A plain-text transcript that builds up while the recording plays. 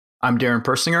I'm Darin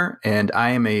Persinger, and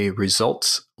I am a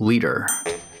results leader.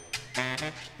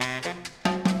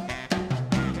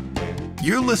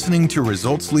 You're listening to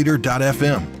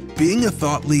ResultsLeader.fm. Being a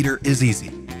thought leader is easy.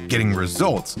 Getting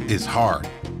results is hard.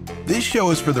 This show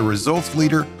is for the results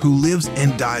leader who lives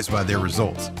and dies by their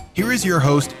results. Here is your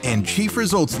host and Chief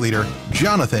Results Leader,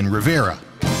 Jonathan Rivera.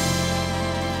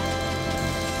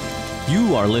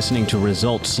 You are listening to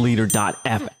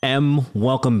ResultsLeader.fm.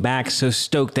 Welcome back. So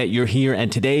stoked that you're here.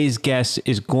 And today's guest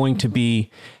is going to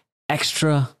be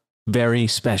extra very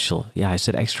special. Yeah, I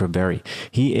said extra very.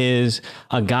 He is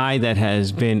a guy that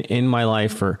has been in my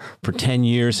life for 10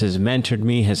 years, has mentored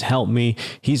me, has helped me.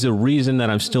 He's the reason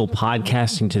that I'm still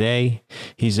podcasting today.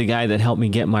 He's the guy that helped me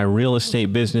get my real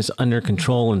estate business under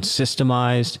control and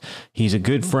systemized. He's a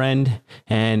good friend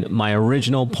and my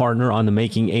original partner on the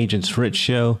Making Agents Rich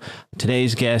show.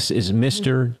 Today's guest is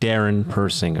Mr. Darin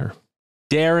Persinger.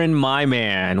 Darin, my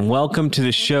man, welcome to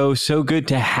the show. So good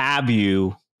to have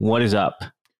you. What is up?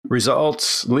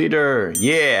 Results leader.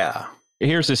 Yeah.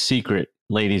 Here's a secret,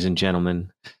 ladies and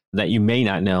gentlemen, that you may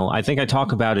not know. I think I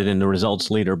talk about it in the Results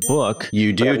Leader book.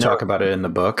 You do talk about it in the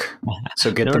book.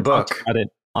 So get the book. About it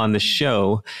on the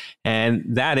show. And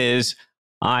that is,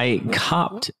 I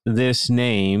copped this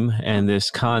name and this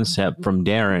concept from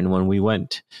Darin when we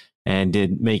went and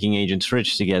did Making Agents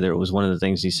Rich together. It was one of the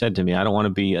things he said to me. I don't want to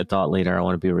be a thought leader. I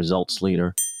want to be a results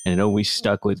leader. And it always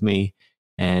stuck with me.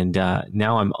 And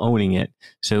now I'm owning it.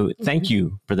 So thank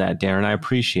you for that, Darin. I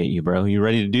appreciate you, bro. You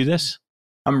ready to do this?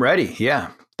 I'm ready. Yeah.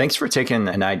 Thanks for taking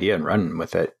an idea and running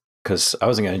with it, because I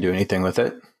wasn't going to do anything with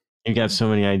it. You got so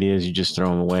many ideas, you just throw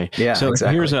them away. Yeah, so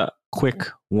exactly. Here's a quick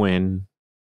win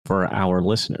for our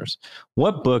listeners.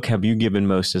 What book have you given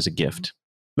most as a gift?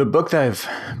 The book that I've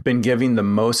been giving the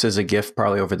most as a gift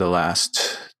probably over the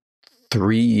last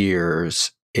 3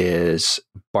 years is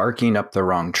Barking Up the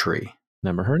Wrong Tree.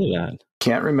 Never heard of that.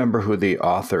 Can't remember who the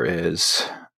author is,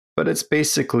 but it's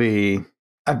basically,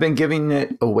 I've been giving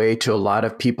it away to a lot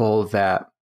of people that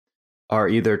are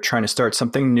either trying to start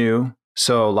something new.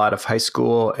 So a lot of high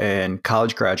school and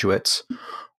college graduates,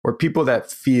 or people that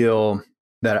feel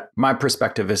that, my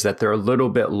perspective is that they're a little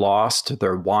bit lost.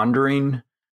 They're wandering.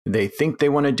 They think they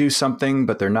want to do something,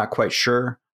 but they're not quite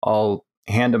sure. I'll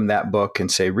hand them that book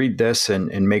and say, read this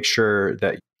and make sure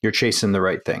that you're chasing the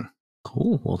right thing.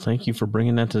 Cool. Well, thank you for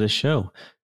bringing that to the show.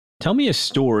 Tell me a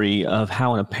story of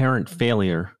how an apparent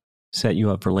failure set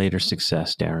you up for later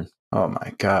success, Darin. Oh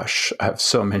my gosh. I have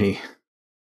so many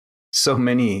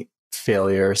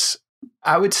failures.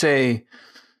 I would say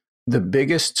the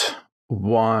biggest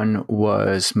one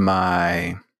was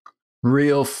my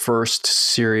real first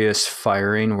serious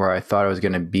firing, where I thought I was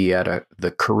going to be at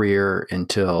the career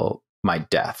until my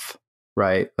death.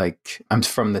 Right? Like, I'm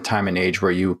from the time and age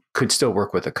where you could still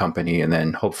work with a company and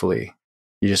then hopefully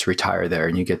you just retire there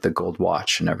and you get the gold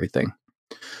watch and everything.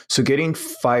 So getting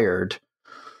fired,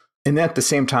 and at the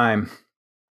same time,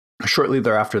 shortly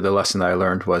thereafter, the lesson that I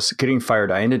learned was getting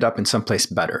fired, I ended up in someplace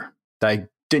better that I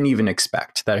didn't even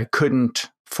expect, that I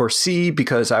couldn't foresee,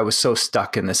 because I was so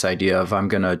stuck in this idea of I'm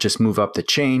going to just move up the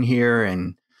chain here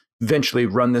and eventually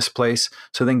run this place.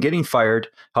 So then getting fired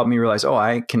helped me realize, oh,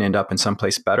 I can end up in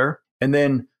someplace better. And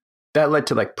then that led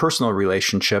to like personal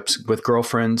relationships with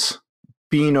girlfriends,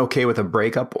 being okay with a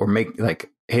breakup, or make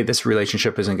like, hey, this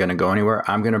relationship isn't going to go anywhere.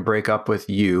 I'm going to break up with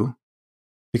you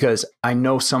because I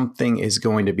know something is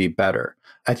going to be better.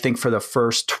 I think for the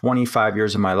first 25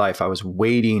 years of my life, I was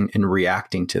waiting and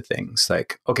reacting to things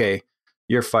like, okay,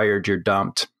 you're fired, you're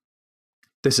dumped,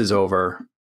 this is over.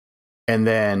 And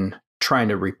then trying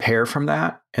to repair from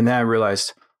that. And then I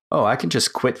realized, oh, I can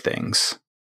just quit things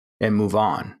and move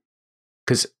on,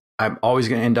 because I'm always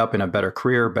going to end up in a better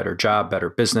career, better job, better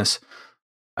business.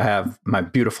 I have my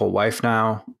beautiful wife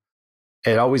now.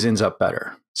 It always ends up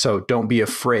better. So don't be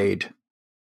afraid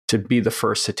to be the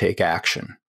first to take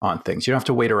action on things. You don't have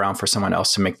to wait around for someone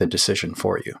else to make the decision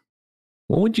for you.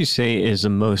 What would you say is the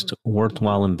most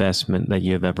worthwhile investment that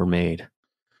you have ever made?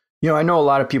 You know, I know a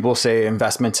lot of people say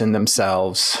investments in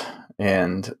themselves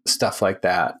and stuff like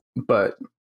that,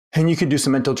 and you could do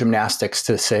some mental gymnastics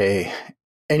to say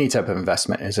any type of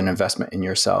investment is an investment in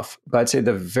yourself. But I'd say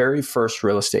the very first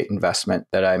real estate investment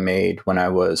that I made when I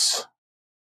was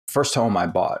first home I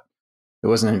bought, it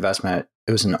wasn't an investment.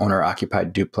 It was an owner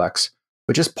occupied duplex,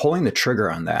 but just pulling the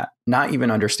trigger on that, not even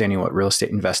understanding what real estate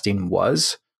investing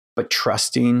was, but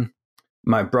trusting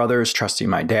my brothers, trusting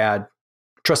my dad,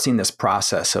 trusting this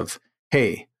process of,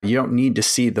 hey, you don't need to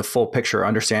see the full picture,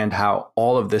 understand how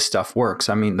all of this stuff works.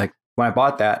 I mean, like, when I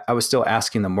bought that, I was still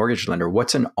asking the mortgage lender,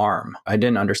 what's an ARM? I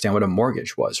didn't understand what a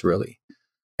mortgage was really.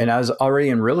 And I was already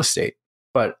in real estate.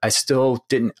 but I still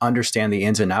didn't understand the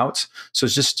ins and outs. So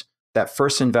it's just that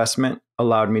first investment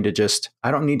allowed me to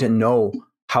I don't need to know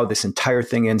how this entire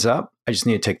thing ends up. I just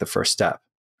need to take the first step.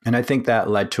 And I think that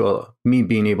led to me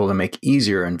being able to make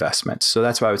easier investments. So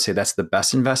that's why I would say that's the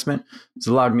best investment. It's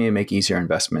allowed me to make easier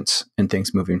investments in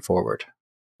things moving forward.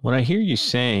 What I hear you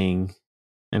saying,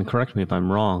 and correct me if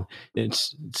I'm wrong, it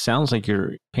sounds like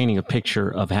you're painting a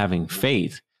picture of having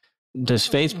faith. Does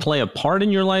faith play a part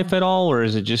in your life at all, or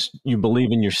is it just you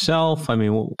believe in yourself? I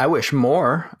mean, I wish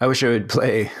more. I wish it would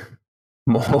play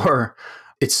more.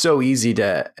 It's so easy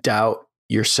to doubt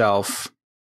yourself,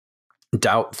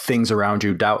 doubt things around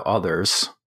you, doubt others.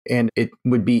 And it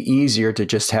would be easier to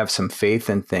just have some faith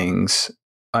in things,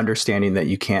 understanding that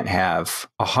you can't have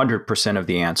 100% of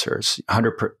the answers.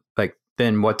 100%,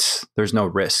 then there's no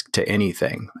risk to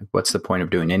anything. Like, what's the point of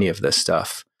doing any of this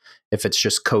stuff if it's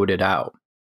just coded out?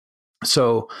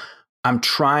 So I'm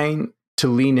trying to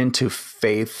lean into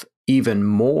faith even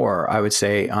more, I would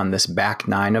say, on this back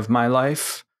nine of my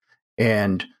life.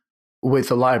 And with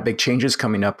a lot of big changes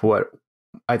coming up, what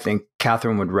I think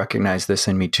Catherine would recognize this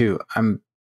in me too. I'm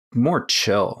more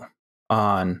chill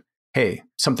on, hey,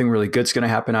 something really good's going to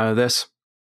happen out of this,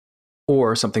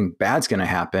 or something bad's going to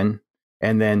happen,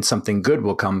 and then something good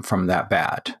will come from that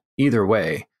bad. Either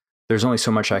way, there's only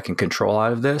so much I can control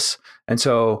out of this. And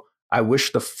so I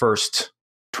wish the first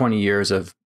 20 years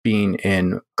of being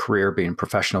in career, being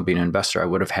professional, being an investor, I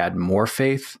would have had more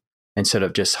faith instead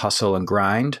of just hustle and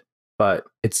grind, but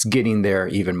it's getting there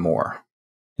even more.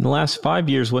 In the last 5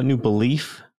 years, what new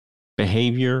belief,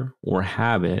 behavior, or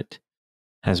habit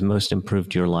has most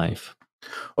improved your life?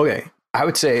 Okay, I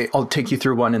would say I'll take you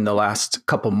through one in the last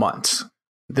couple months.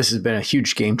 This has been a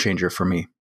huge game changer for me.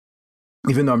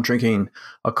 Even though I'm drinking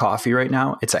a coffee right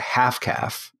now, it's a half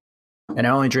calf, and I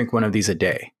only drink one of these a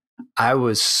day. I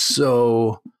was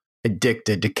so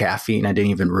addicted to caffeine, I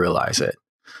didn't even realize it.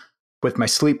 With my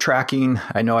sleep tracking,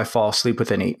 I know I fall asleep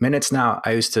within 8 minutes now.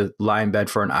 I used to lie in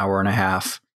bed for an hour and a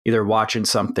half, either watching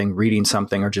something, reading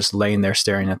something, or just laying there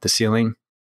staring at the ceiling.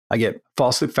 I fall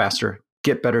asleep faster,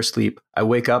 get better sleep. I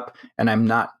wake up and I'm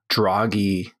not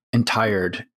groggy and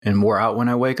tired and wore out when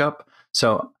I wake up.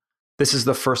 So this is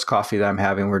the first coffee that I'm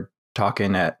having. We're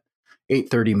talking at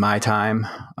 8:30 my time.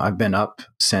 I've been up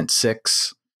since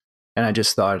 6, and I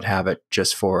just thought I'd have it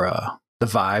just for the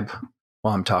vibe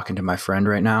while I'm talking to my friend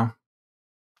right now.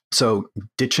 So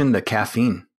ditching the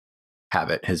caffeine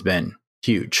habit has been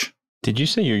huge. Did you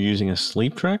say you're using a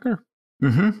sleep tracker?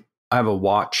 Mm-hmm. I have a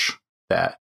watch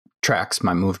that tracks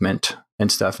my movement and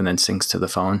stuff and then syncs to the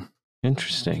phone.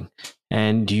 Interesting.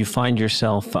 And do you find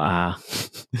yourself,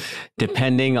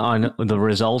 depending on the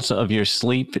results of your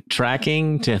sleep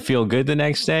tracking, to feel good the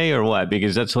next day or what?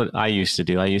 Because that's what I used to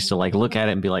do. I used to look at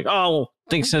it and be like, oh,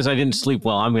 thing says I didn't sleep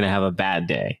well, I'm going to have a bad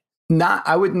day.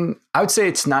 I would say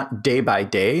it's not day by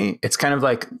day. It's kind of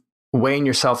like weighing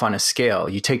yourself on a scale.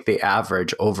 You take the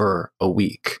average over a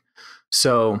week.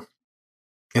 So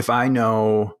if I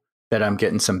know that I'm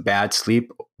getting some bad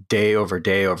sleep day over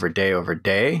day over day over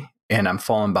day, and I'm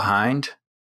falling behind,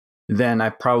 then I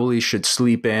probably should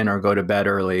sleep in or go to bed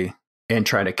early and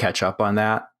try to catch up on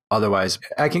that. Otherwise,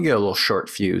 I can get a little short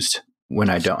fused when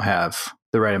I don't have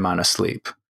the right amount of sleep.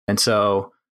 And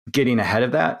so getting ahead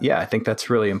of that, I think that's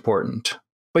really important.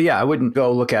 But I wouldn't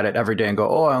go look at it every day and go,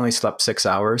 oh, I only slept 6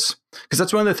 hours. Because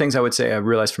that's one of the things I would say I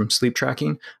realized from sleep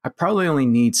tracking. I probably only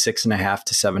need 6.5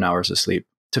 to 7 hours of sleep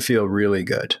to feel really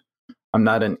good. I'm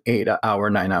not an 8-hour,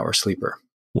 9-hour sleeper.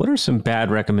 What are some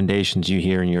bad recommendations you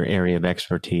hear in your area of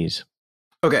expertise?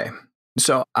 Okay.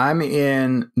 So I'm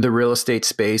in the real estate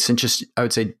space and just, I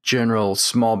would say, general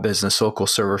small business, local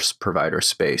service provider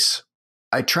space.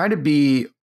 I try to be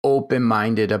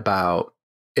open-minded about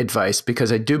advice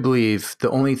because I do believe the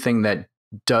only thing that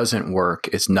doesn't work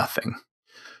is nothing.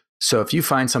 So if you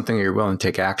find something that you're willing to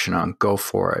take action on, go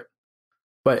for it.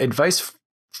 But advice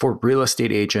for real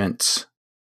estate agents,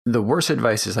 the worst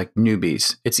advice is like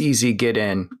newbies. It's easy, get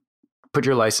in, put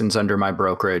your license under my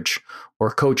brokerage, or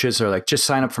coaches are like, just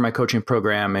sign up for my coaching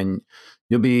program and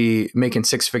you'll be making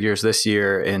 6 figures this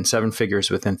year and 7 figures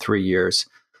within 3 years.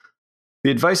 The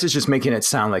advice is just making it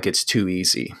sound like it's too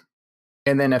easy.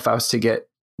 And then if I was to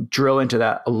drill into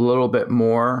that a little bit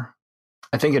more,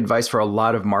 I think advice for a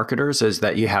lot of marketers is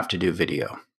that you have to do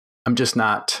video. I'm just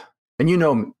not,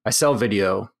 and I sell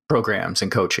video programs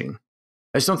and coaching.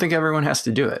 I just don't think everyone has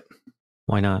to do it.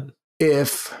 Why not?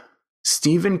 If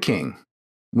Stephen King,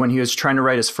 when he was trying to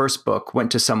write his first book,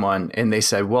 went to someone and they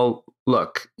said, well,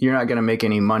 look, you're not going to make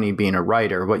any money being a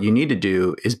writer. What you need to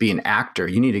do is be an actor.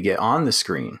 You need to get on the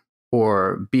screen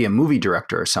or be a movie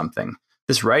director or something.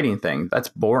 This writing thing, that's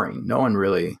boring. No one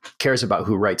really cares about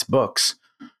who writes books.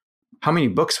 how many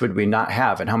books would we not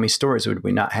have and how many stories would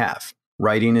we not have?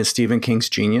 Writing is Stephen King's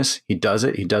genius. He does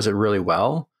it really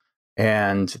well.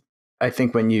 And I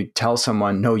think when you tell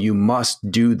someone, no, you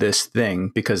must do this thing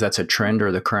because that's a trend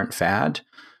or the current fad,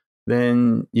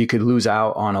 then you could lose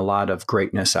out on a lot of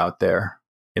greatness out there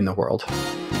in the world.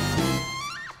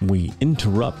 We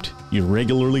interrupt your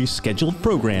regularly scheduled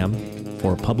program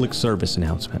for a public service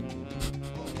announcement.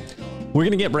 We're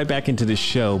going to get right back into this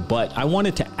show, but I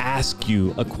wanted to ask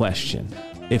you a question.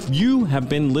 If you have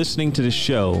been listening to the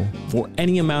show for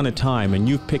any amount of time and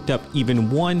you've picked up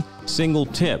even one single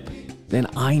tip, then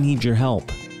I need your help.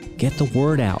 Get the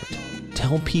word out.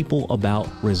 Tell people about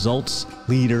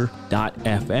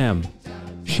resultsleader.fm.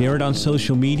 Share it on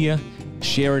social media.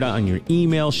 Share it on your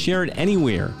email. Share it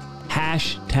anywhere.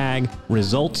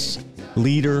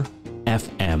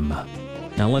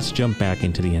 #ResultsLeaderFM. Now let's jump back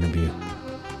into the interview.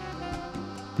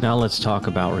 Now let's talk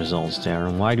about results,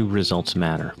 Darin. Why do results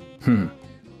matter?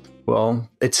 Well,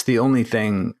 it's the only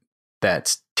thing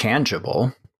that's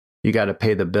tangible. You got to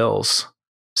pay the bills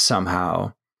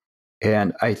somehow.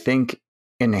 And I think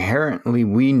inherently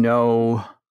we know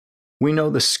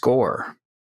the score,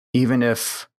 even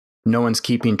if no one's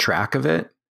keeping track of it.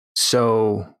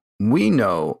 So we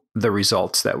know the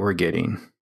results that we're getting,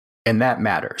 and that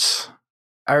matters.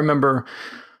 I remember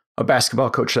a basketball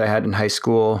coach that I had in high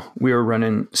school. We were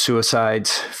running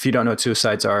suicides. If you don't know what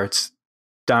suicides are, it's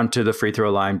down to the free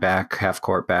throw line, back, half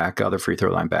court back, other free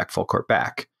throw line back, full court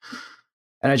back.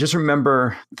 And I just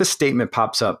remember this statement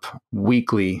pops up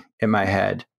weekly in my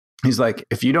head. He's like,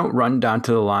 if you don't run down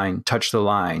to the line, touch the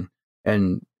line,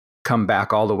 and come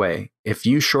back all the way, if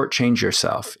you shortchange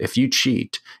yourself, if you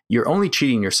cheat, you're only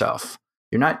cheating yourself.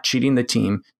 You're not cheating the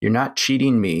team. You're not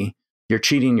cheating me. You're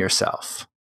cheating yourself.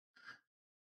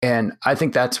 And I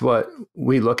think that's what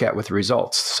we look at with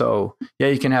results. So yeah,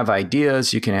 you can have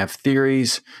ideas, you can have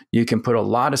theories, you can put a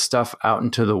lot of stuff out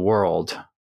into the world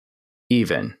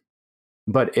even.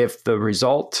 But if the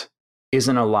result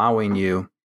isn't allowing you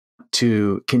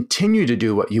to continue to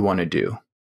do what you want to do,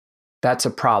 that's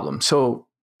a problem. So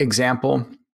example,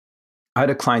 I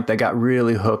had a client that got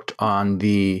really hooked on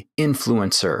the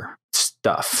influencer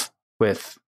stuff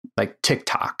with like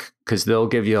TikTok, because they'll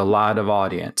give you a lot of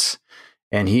audience.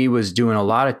 And he was doing a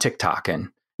lot of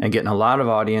TikToking and getting a lot of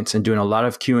audience and doing a lot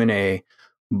of Q&A,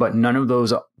 but none of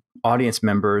those audience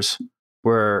members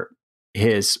were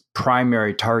his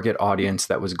primary target audience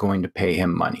that was going to pay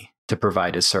him money to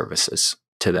provide his services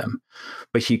to them.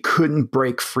 But he couldn't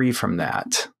break free from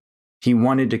that. He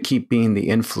wanted to keep being the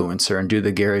influencer and do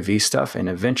the Gary Vee stuff. And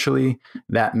eventually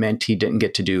that meant he didn't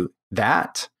get to do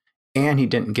that. And he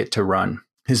didn't get to run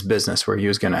his business where he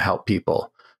was going to help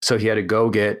people. So he had to go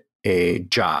get a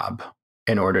job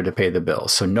in order to pay the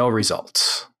bills. So no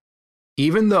results.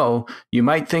 Even though you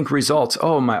might think results,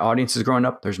 oh, my audience is growing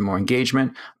up, there's more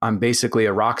engagement, I'm basically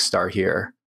a rock star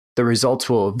here. The results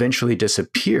will eventually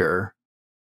disappear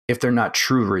if they're not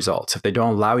true results, if they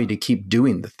don't allow you to keep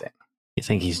doing the thing. You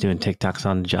think he's doing TikToks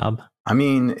on the job? I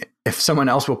mean, if someone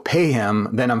else will pay him,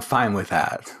 then I'm fine with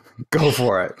that. Go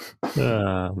for it.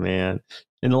 Oh, man.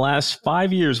 In the last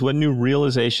 5 years, what new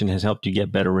realization has helped you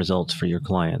get better results for your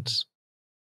clients?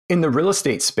 In the real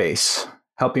estate space,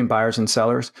 helping buyers and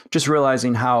sellers, just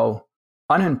realizing how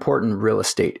unimportant real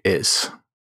estate is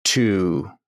to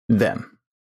them.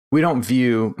 We don't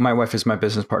view, my wife is my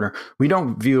business partner, we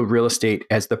don't view real estate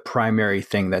as the primary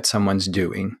thing that someone's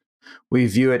doing. We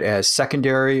view it as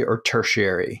secondary or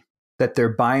tertiary, that they're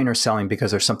buying or selling because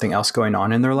there's something else going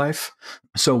on in their life.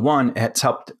 So one, it's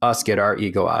helped us get our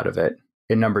ego out of it.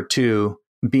 And number two,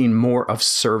 being more of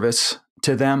service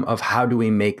to them of how do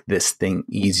we make this thing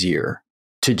easier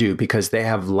to do, because they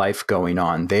have life going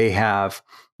on.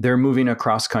 They're moving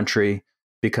across country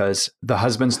because the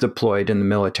husband's deployed in the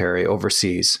military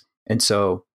overseas. And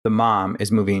so the mom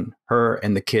is moving her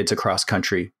and the kids across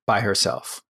country by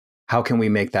herself. How can we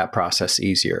make that process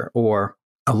easier? Or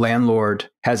a landlord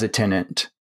has a tenant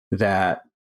that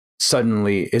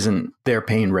suddenly isn't there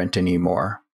paying rent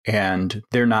anymore and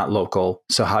they're not local.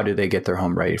 So how do they get their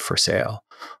home ready for sale?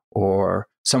 Or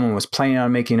someone was planning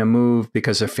on making a move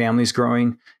because their family's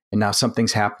growing and now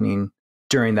something's happening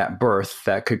during that birth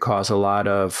that could cause a lot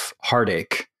of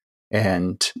heartache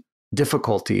and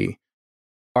difficulty.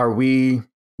 Are we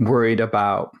worried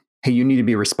about, hey, you need to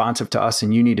be responsive to us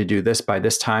and you need to do this by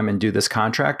this time and do this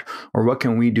contract? Or what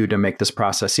can we do to make this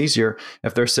process easier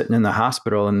if they're sitting in the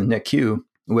hospital in the NICU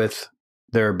with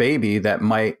their baby that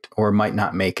might or might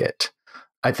not make it?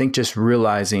 I think just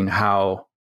realizing how,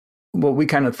 what we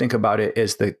kind of think about it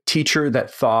is the teacher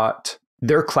that thought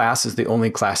their class is the only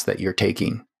class that you're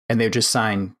taking. And they've just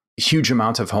signed huge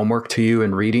amounts of homework to you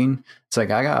and reading. It's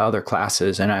like, I got other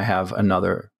classes and I have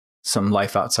some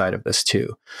life outside of this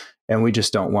too. And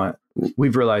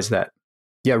we've realized that,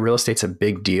 yeah, real estate's a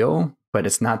big deal, but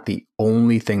it's not the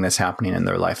only thing that's happening in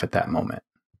their life at that moment.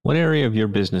 What area of your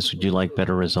business would you like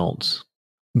better results?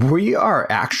 We are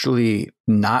actually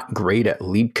not great at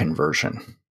lead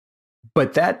conversion,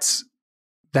 but that's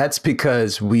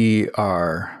because we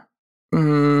are,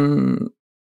 we're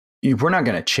not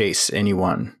going to chase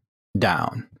anyone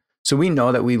down. So we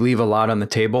know that we leave a lot on the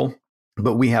table,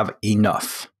 but we have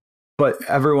enough. But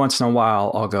every once in a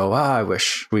while, I'll go, I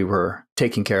wish we were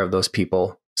taking care of those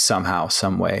people somehow,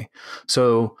 some way.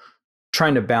 So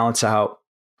trying to balance out,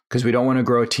 because we don't want to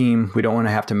grow a team. We don't want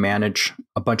to have to manage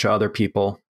a bunch of other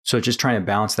people. So just trying to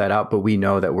balance that out. But we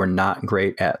know that we're not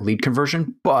great at lead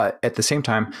conversion. But at the same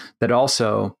time, that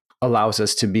also allows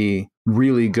us to be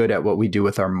really good at what we do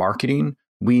with our marketing.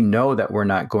 We know that we're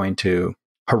not going to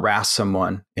harass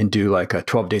someone and do like a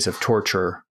 12 days of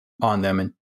torture on them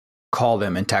and call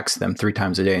them and text them 3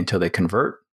 times a day until they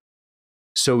convert.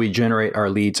 So we generate our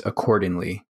leads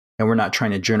accordingly. And we're not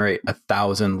trying to generate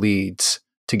 1,000 leads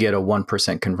to get a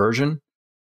 1% conversion.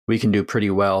 We can do pretty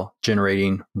well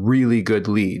generating really good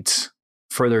leads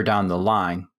further down the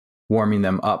line, warming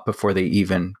them up before they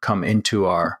even come into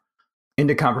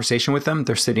conversation with them.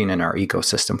 They're sitting in our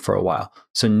ecosystem for a while.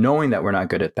 So knowing that we're not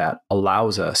good at that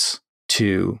allows us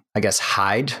to, I guess,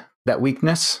 hide that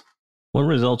weakness. What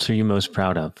results are you most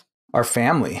proud of? Our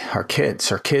family, our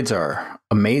kids. Our kids are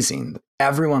amazing.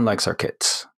 Everyone likes our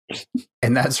kids.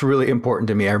 And that's really important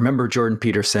to me. I remember Jordan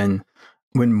Peterson,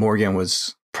 when Morgan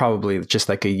was probably just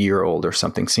like a year old or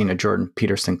something, seeing a Jordan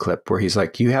Peterson clip where he's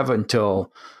like, you have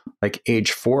until like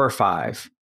age 4 or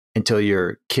 5 until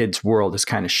your kid's world is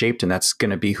kind of shaped, and that's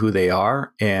going to be who they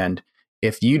are. And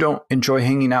if you don't enjoy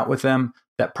hanging out with them,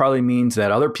 that probably means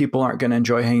that other people aren't going to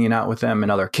enjoy hanging out with them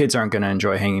and other kids aren't going to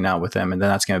enjoy hanging out with them. And then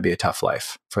that's going to be a tough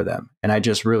life for them. And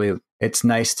it's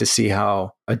nice to see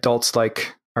how adults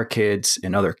like our kids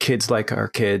and other kids like our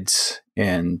kids.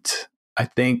 And I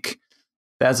think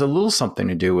that has a little something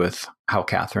to do with how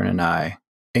Catherine and I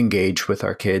engage with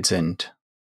our kids and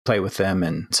play with them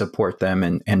and support them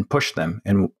and push them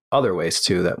in other ways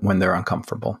too, that when they're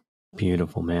uncomfortable.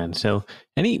 Beautiful, man. So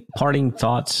any parting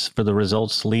thoughts for the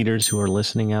results leaders who are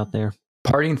listening out there?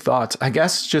 Parting thoughts, I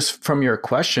guess, just from your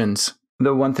questions,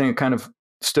 the one thing that kind of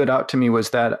stood out to me was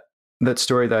that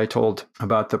story that I told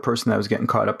about the person that was getting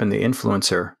caught up in the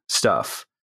influencer stuff.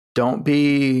 Don't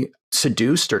be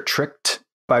seduced or tricked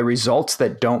by results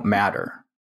that don't matter.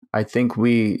 I think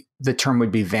the term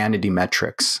would be vanity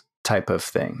metrics type of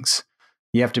things.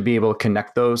 You have to be able to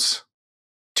connect those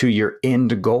to your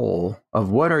end goal of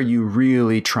what are you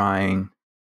really trying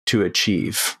to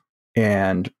achieve,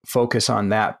 and focus on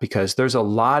that, because there's a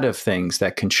lot of things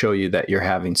that can show you that you're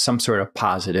having some sort of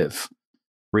positive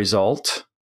result.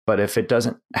 But if it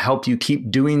doesn't help you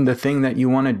keep doing the thing that you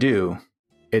want to do,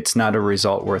 it's not a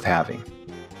result worth having.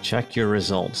 Check your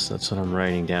results. That's what I'm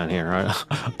writing down here.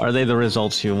 Are they the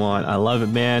results you want? I love it,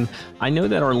 man. I know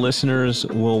that our listeners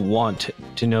will want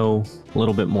to know a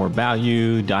little bit more about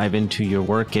you, dive into your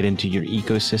work, get into your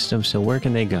ecosystem. So where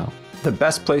can they go? The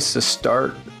best place to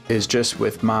start is just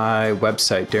with my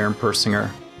website,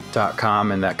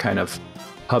 darinpersinger.com, and that kind of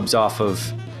hubs off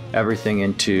of everything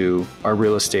into our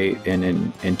real estate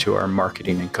and into our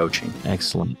marketing and coaching.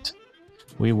 Excellent.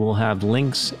 We will have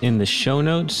links in the show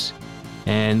notes.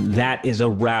 And that is a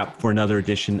wrap for another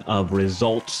edition of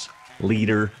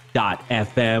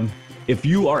ResultsLeader.fm. If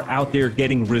you are out there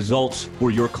getting results for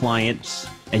your clients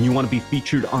and you want to be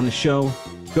featured on the show,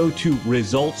 go to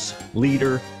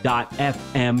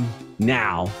ResultsLeader.fm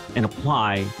now and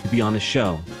apply to be on the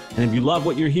show. And if you love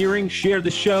what you're hearing, share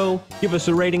the show, give us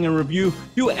a rating and review,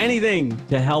 do anything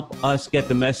to help us get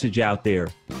the message out there.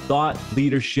 Thought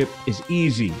leadership is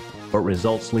easy, but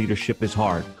results leadership is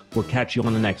hard. We'll catch you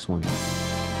on the next one.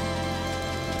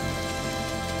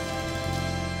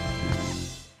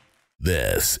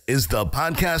 This is the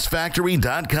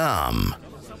podcastfactory.com.